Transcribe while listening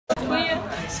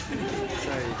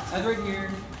Sorry. Edward here.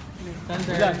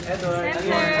 Center. Edward.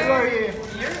 Edward here.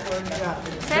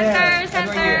 Center.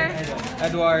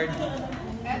 Edward.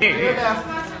 Here.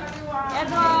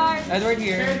 Edward. Edward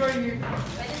here.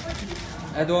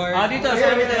 Edward. Ah, dito.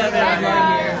 Edward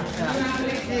here.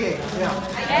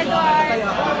 Edward.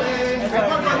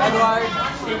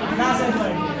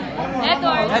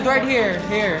 Edward. Edward here.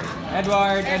 Here.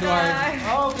 Edward. Edward.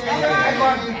 Okay.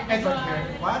 Edward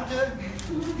here. 1,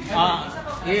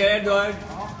 2. Here, Edward.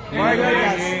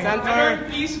 Edward,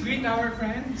 please greet our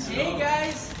friends. Hey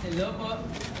guys. Hello po.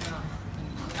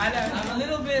 I'm a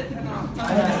little bit.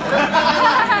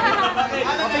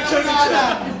 Picture na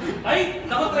Alan. Ay,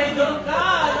 nako-traitor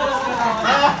ka.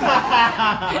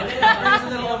 I'm a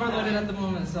little overloaded at the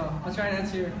moment, so I'll try and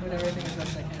answer with everything as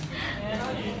best I can.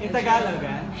 In Tagalog,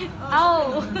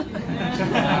 Oh.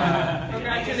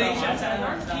 Congratulations,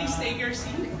 Edward. Please take your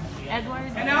seat.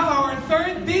 Edward. And now our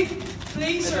third big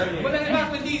placer. Walang iba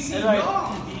kundi si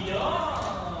Yong.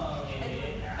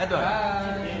 Edward.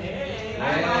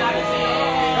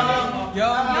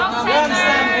 Yong,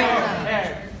 Center.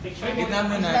 gitna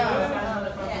muna.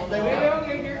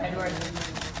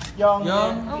 Yong.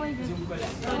 Yong. Oh my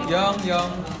God. Yong.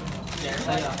 Here.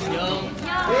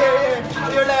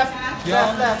 To your left.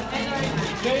 Yong. Left.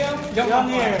 Yong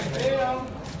here.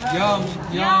 Yong.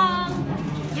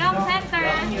 Young center.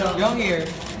 Yong here.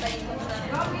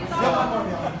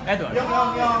 Edward.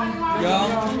 Yong. Yong. Young.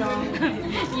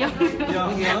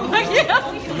 Yong. Yong.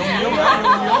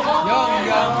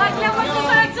 Wag lang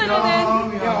magkasunod-sunodin.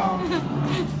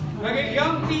 Okay,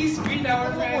 Yong, please greet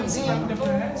our friends from the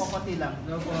press. Pati lang.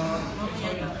 Hello po.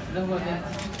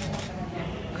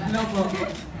 Hello po.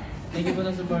 Thank you po sa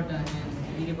suporta.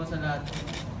 Thank you po sa lahat.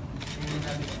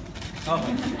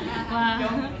 Okay.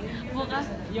 Wow. Bukas.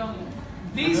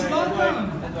 Please welcome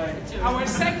our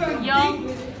second Yong.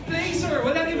 big placer.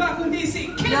 Walang iba kundi si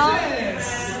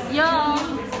Kisses. Young.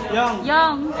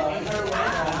 Yong.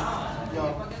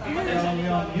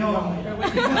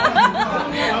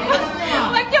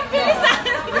 Wag yung bilisan.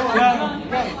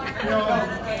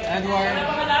 Edward.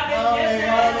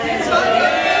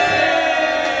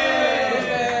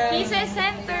 Pieces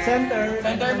center. Center.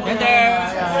 Stand.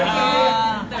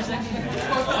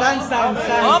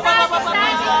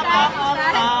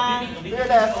 To your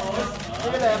left.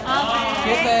 Okay.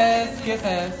 Kisses. Pieces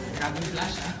center.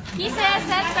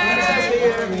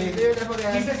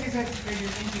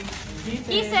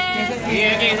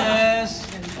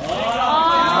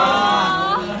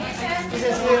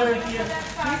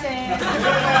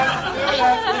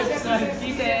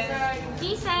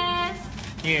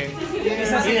 Here. Pieces.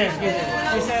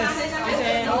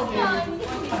 Kisses. Oh.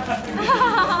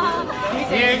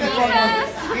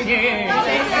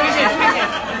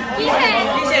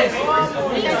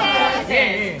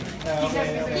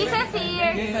 Kisses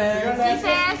here. Pieces.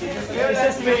 Here.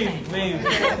 Kisses here.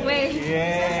 Wait.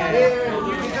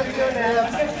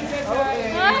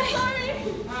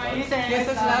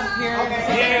 Kisses last here. Oh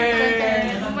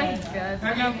my God.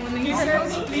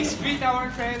 Kisses, please greet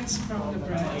our friends from the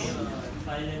press.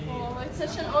 Oh, it's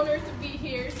such an honor to be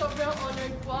here. Sobrang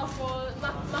honored po ako.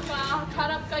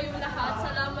 Makaharap kayong lahat.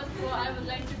 Salamat po. I would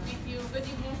like to greet you. Good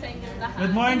evening sa inyong lahat.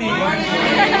 Good morning.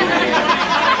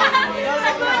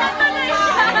 Nagulat tuloy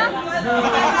siya.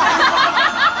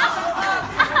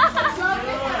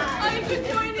 Ay, good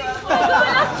morning po.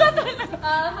 Nagulat siya tuloy.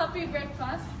 Happy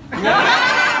breakfast.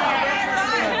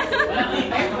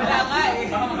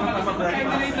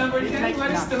 Candidate number 10,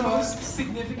 what is the most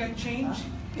significant change?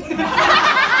 Please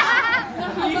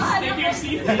take your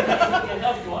seat.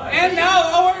 And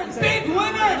now, our big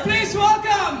winner, please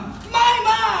welcome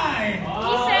Mai!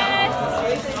 Pieces.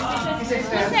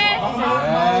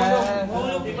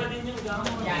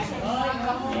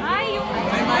 Ay, yung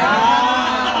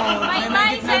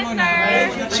May center.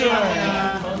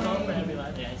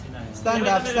 Stand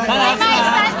up. May stand up.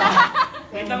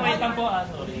 Wait lang po,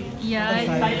 sorry. Yan.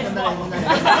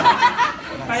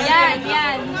 Yan.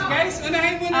 Yan. Guys,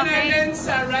 unahin muna natin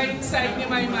sa right side ni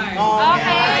Mai.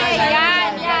 Okay.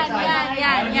 Yan.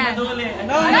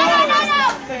 No.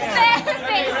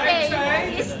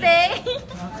 Stay.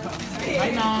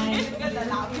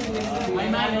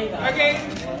 Okay.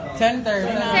 Center.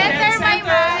 Center, May.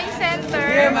 Center.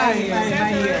 Here, Mai.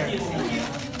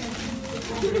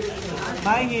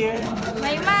 Mai here.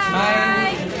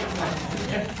 May.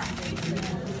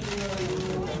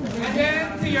 And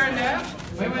then to your left.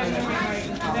 Left.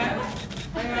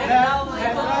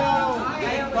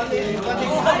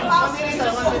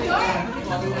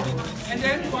 And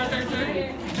then quarter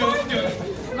turn. Joke.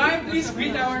 Mai, please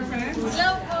greet our friends.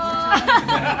 Hello po.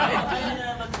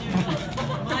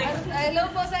 Hello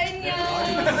po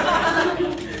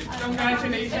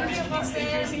Congratulations. Please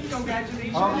take your seat.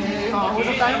 Congratulations. Okay,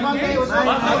 usap tayo konti. Usap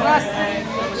konti.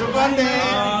 Usap konti.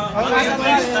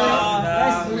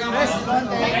 Press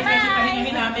konti. Guys, kasi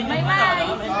pahingin natin yung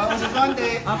Usap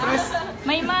konti. Press.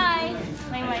 May may.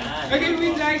 May may. Okay,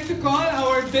 we'd like to call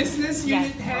our business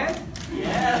unit head,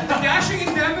 the dashing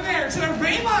and debonair, Sir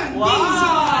Raymond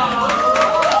Dizon.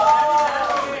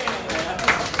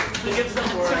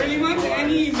 Sir Raymond,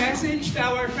 any message to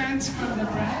our friends from the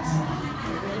press?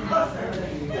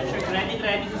 Ready,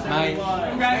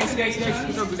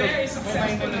 Congratulations. Very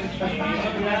successful.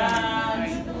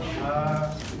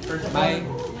 First of all, I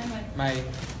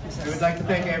would like to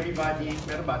thank everybody.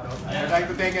 Meron ba to? I would like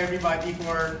to thank everybody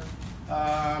for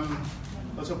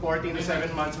supporting the 7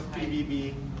 months of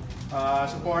PBB,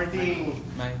 supporting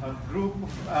a group,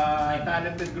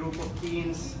 talented group of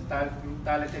teens,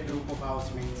 talented group of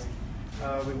housemates.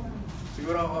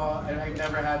 Siguro ako, I've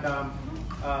never had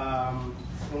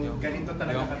ganito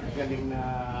talaga kagaling na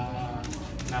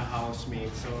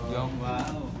housemate. So,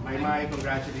 my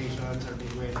congratulations, our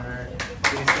big winner.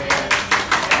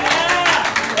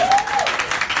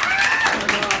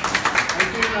 I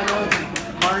think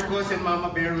Marcos and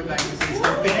Mama Bear would like to say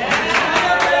something.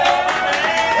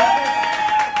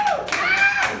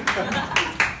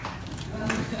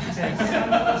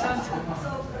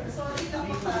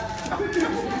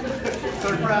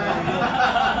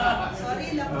 Surprise!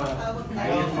 Sorry lang makatawag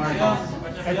tayo.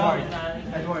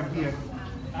 Edward, here.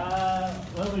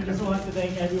 Well, we just want to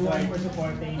thank everyone for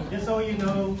supporting. Just so you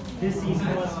know, this season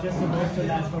was just supposed to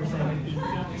last for 17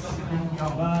 weeks.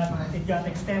 But it got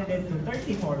extended to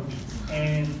 34 weeks.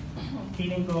 And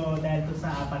feeling ko dahil to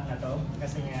sa apat na to,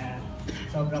 kasi nga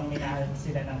sobrang minahal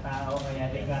sila ng tao,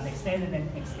 kaya they got extended and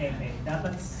extended.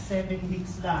 Dapat 7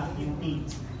 weeks lang yung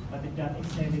teams, but it got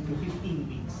extended to 15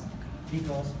 weeks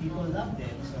because people love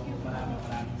them. So maraming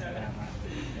salamat.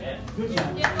 Good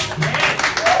job.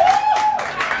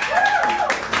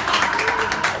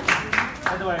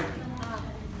 Edward.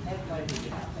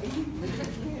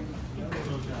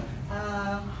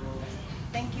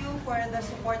 Thank you for the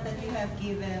support that you have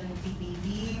given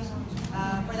PBB.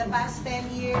 For the past 10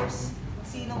 years,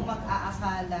 sinong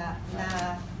mag-aakala na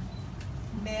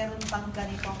meron pang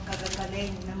ganitong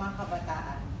kagagaling ng mga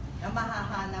kabataan na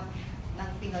mahahanap ng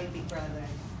Pinoy Big Brother.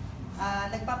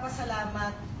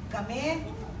 Nagpapasalamat kami,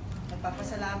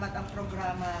 nagpapasalamat ang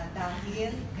programa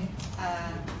dahil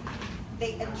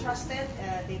they trusted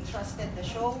the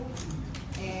show,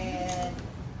 and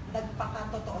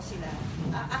nagpakatotoo sila.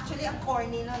 Actually, ang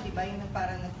corny no, di ba? Yung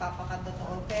parang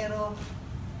nagpapakatotoo. Pero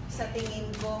sa tingin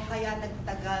ko, kaya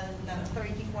nagtagal ng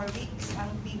 34 weeks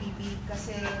ang PBB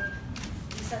kasi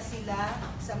isa sila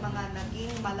sa mga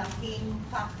naging malaking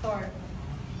factor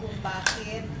kung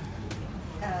bakit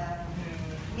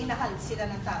minahal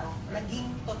sila ng tao.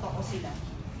 Naging totoo sila.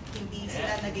 Hindi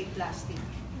sila naging plastic.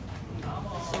 So,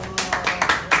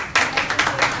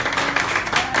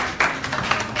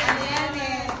 ano yan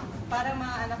para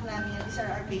mga anak namin yan, these are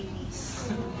our babies.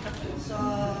 So,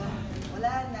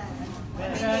 wala na.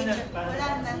 Wala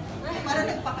na. Parang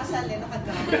nagpakasal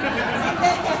nakagano.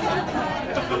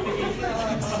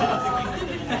 So,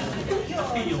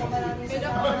 maraming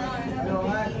salamat.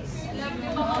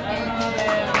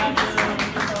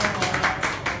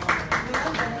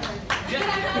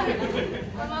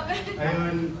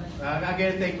 Ayun,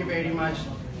 again, thank you very much.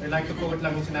 I'd like to quote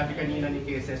lang yung sinabi kanina ni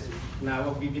Kisses na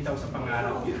huwag bibitaw sa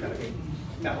pangarap. Yun talaga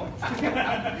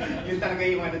yun talaga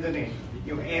yung ano dun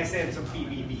yung essence of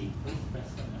PBB.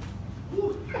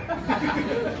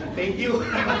 Thank you.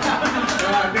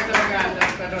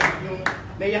 Yung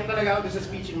naiyak talaga ako dun sa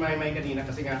speech in my kanina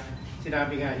kasi nga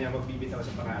sinabi nga niya huwag bibitaw sa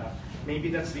pangarap.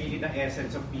 Maybe that's really the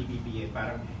essence of PBB.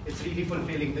 Parang it's really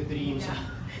fulfilling the dreams of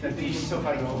the dreams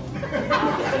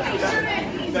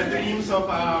of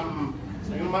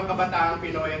yung mga kabataang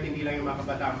Pinoy at hindi lang yung mga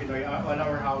kabataang Pinoy, all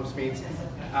our housemates,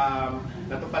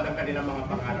 natupad ang kanilang mga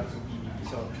pangarap sa PBB.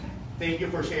 So, thank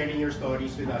you for sharing your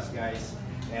stories with us, guys.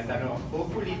 And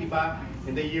hopefully, di ba,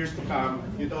 in the years to come,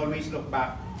 you'd always look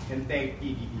back and thank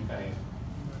PBB pa rin.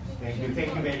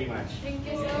 Thank you very much. Thank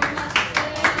you so much.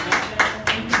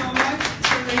 Thank you so much,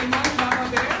 Sir Raymond, Mama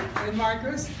Bear, and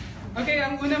Marcos. Okay,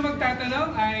 ang una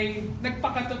magtatanong ay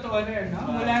nagpakatotoo rin, no?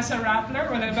 Mula sa Rappler,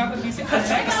 wala ba kundi si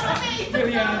Alex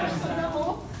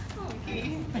Villano.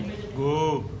 Okay.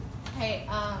 Go! Hey,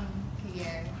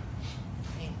 here.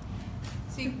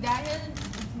 Dahil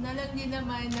na lang din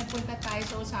naman napunta tayo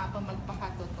sa usapang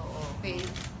magpakatotoo. Okay?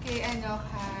 Kay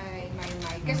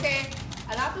Maymay. Kasi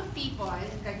a lot of people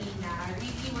kanina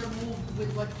really were moved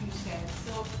with what you said.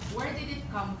 So, where did it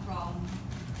come from?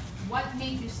 what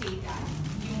made you say that?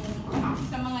 Yung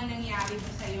sa mga nangyari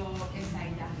ba sa'yo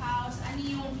inside the house? Ano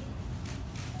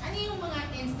yung mga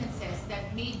instances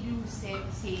that made you say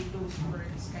those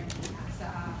words kanina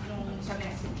sa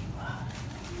message?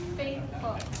 Faith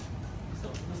po. So,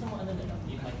 gusto mo ano nila?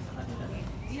 Yung mic sa kanila?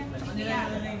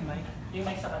 Yung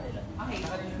mic sa kanila. Okay.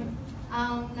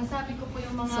 Nasabi ko po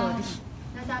yung mga...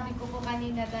 Nasabi ko po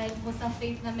kanina dahil po sa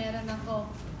faith na meron ako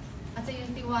at sa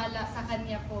yung tiwala sa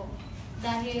Kanya po.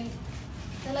 Dahil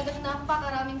talagang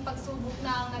napakaraming pagsubok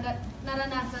na ang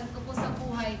naranasan ko po sa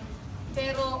buhay.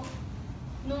 Pero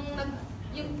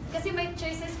kasi may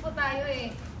choices po tayo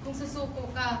eh, kung susuko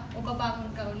ka o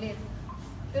babangon ka ulit.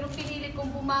 Pero pinili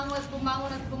kong bumangon at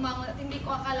hindi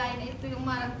ko akalain na ito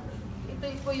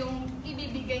po yung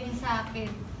ibibigay niya sa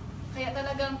akin. Kaya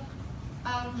talagang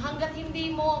hanggat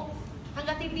hindi mo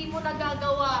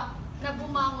nagagawa na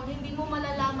bumangon, hindi mo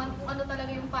malalaman kung ano talaga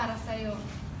yung para sa'yo.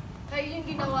 Kaya yung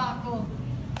ginawa ko.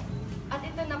 At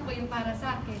ito na po yung para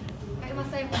sa akin. Kaya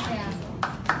masaya ako.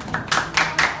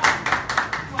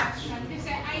 Question.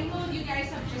 Kasi I know you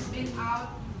guys have just been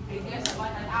out, I guess,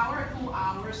 about an hour, 2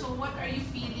 hours. So what are you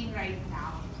feeling right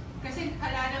now? Kasi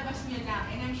kalalabas nyo lang,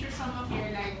 and I'm sure some of you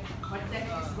are like, what the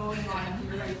heck is going on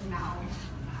here right now?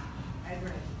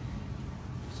 Edward.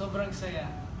 Sobrang saya.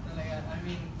 Talaga. I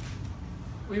mean,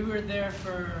 we were there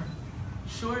for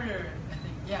shorter than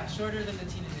the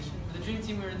teen edition. For the Dream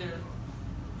Team, we were there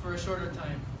for a shorter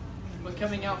time. But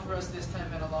coming out for us this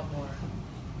time meant a lot more.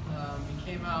 We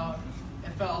came out,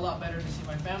 it felt a lot better to see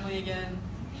my family again.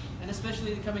 And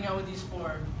especially coming out with these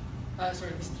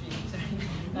three.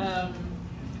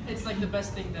 It's like the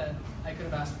best thing that I could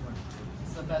have asked for.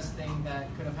 It's the best thing that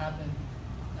could have happened.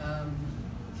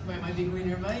 My big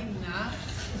winner, nah.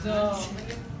 So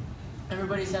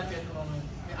everybody's happy at the moment.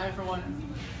 I for one,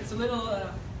 it's a little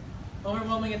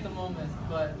overwhelming at the moment,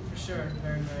 but for sure,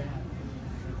 very, very happy.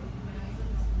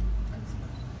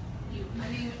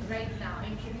 Right now,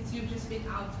 I'm curious, you've just been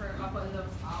out for a couple of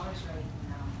hours right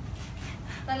now.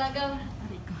 Talagang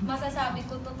masasabi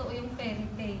ko totoo yung fairy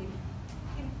tale.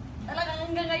 Talagang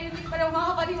hanggang ngayon hindi pa rin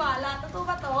makapaniwala. Totoo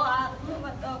ba to? Totoo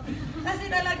ba to?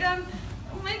 Kasi talagang,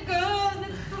 oh my God,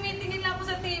 tumitingin lang ako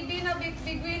sa TV na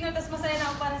big winner, tapos masaya na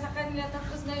ako para sa kanila.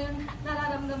 Tapos ngayon,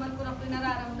 nararamdaman ko na po yung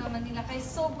nararamdaman nila. Kaya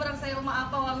sobrang saya,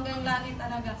 umaapaw hanggang langit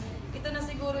talaga. Ito na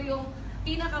siguro yung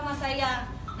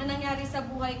pinakamasaya na nangyari sa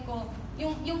buhay ko.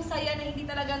 Yung saya na hindi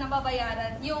talaga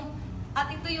nababayaran. At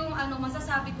ito yung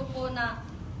masasabi ko po na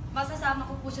masasama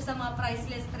ko po siya sa mga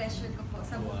priceless treasure ko po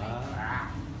sa buhay.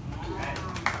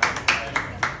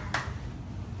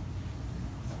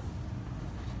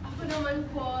 Ako naman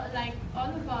po, like all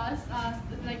of us,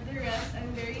 like the rest, I'm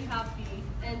very happy.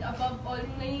 And above all,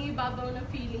 yung nangingibabaw na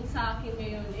feeling sa akin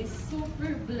ngayon is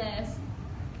super blessed.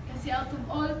 Kasi out of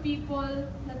all people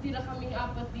na tira kaming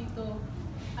apat dito,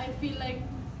 I feel like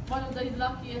one of the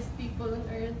luckiest people on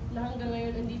earth na hanggang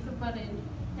ngayon andito pa rin.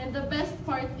 And the best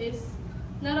part is,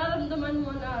 nararamdaman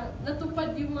mo na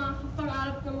natupad yung mga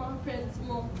pangarap ng mga friends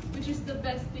mo, which is the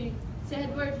best thing. Si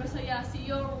Edward masaya, si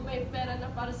Yong may pera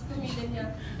na para sa pamilya niya.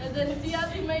 And then si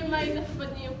Ate Maymay,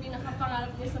 natupad niya yung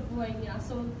pinakapangarap niya sa buhay niya.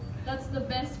 So that's the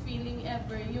best feeling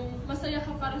ever. Yung masaya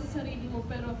ka para sa sarili mo,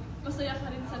 pero masaya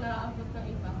ka rin sa naaabot ng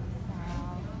iba.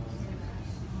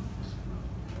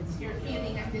 What's your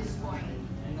feeling at this point?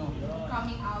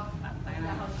 Coming out of the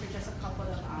house for just a couple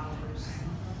of hours.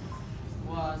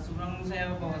 Wow, sobrang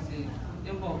saya po kasi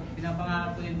yun po,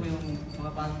 pinapangarap ko din po yung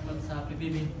mga pasok sa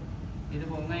PBB. Dito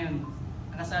po ngayon,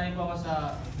 nakasali po ako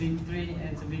sa Big 3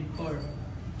 and sa Big 4.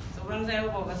 Sobrang saya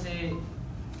po kasi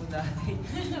dati,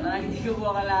 parang hindi ko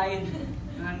po akalain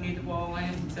na nandito po ako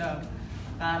ngayon sa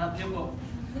kaharap niyo po.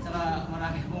 Saka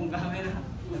marami pong camera.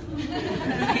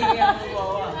 Nahihiya po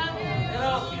ako. Pero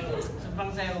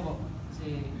sobrang saya ko po.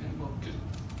 Kasi yun po,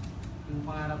 yung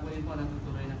pangarap ko yun po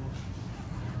natutuloy na po.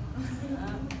 I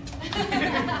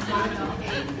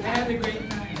had a great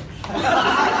time.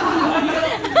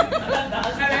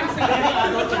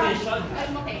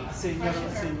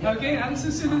 Okay, ang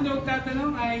susunod na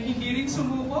tatanong ay hindi rin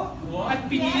sumuko at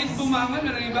pinilit bumangon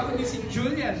na iba kundi si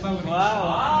Julian.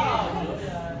 Wow!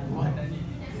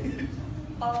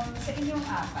 Sa inyong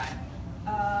apat,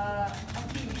 ang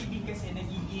PBB kasi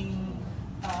nagiging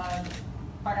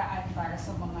paraan para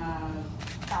sa mga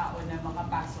tao na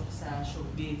makapasok sa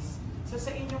showbiz. So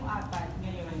sa inyong apat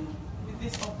ngayon, with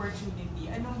this opportunity,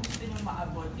 anong gusto nyo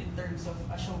maabot in terms of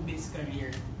a showbiz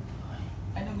career?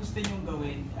 Anong gusto nyo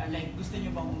gawin? Like, gusto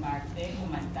nyo bang umarte,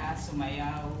 kumanta,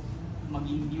 sumayaw,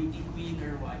 maging beauty queen,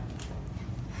 or what?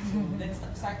 So, let's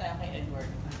start tayo kay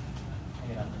Edward.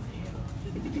 Mahirap na siya.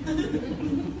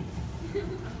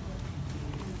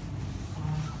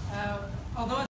 Although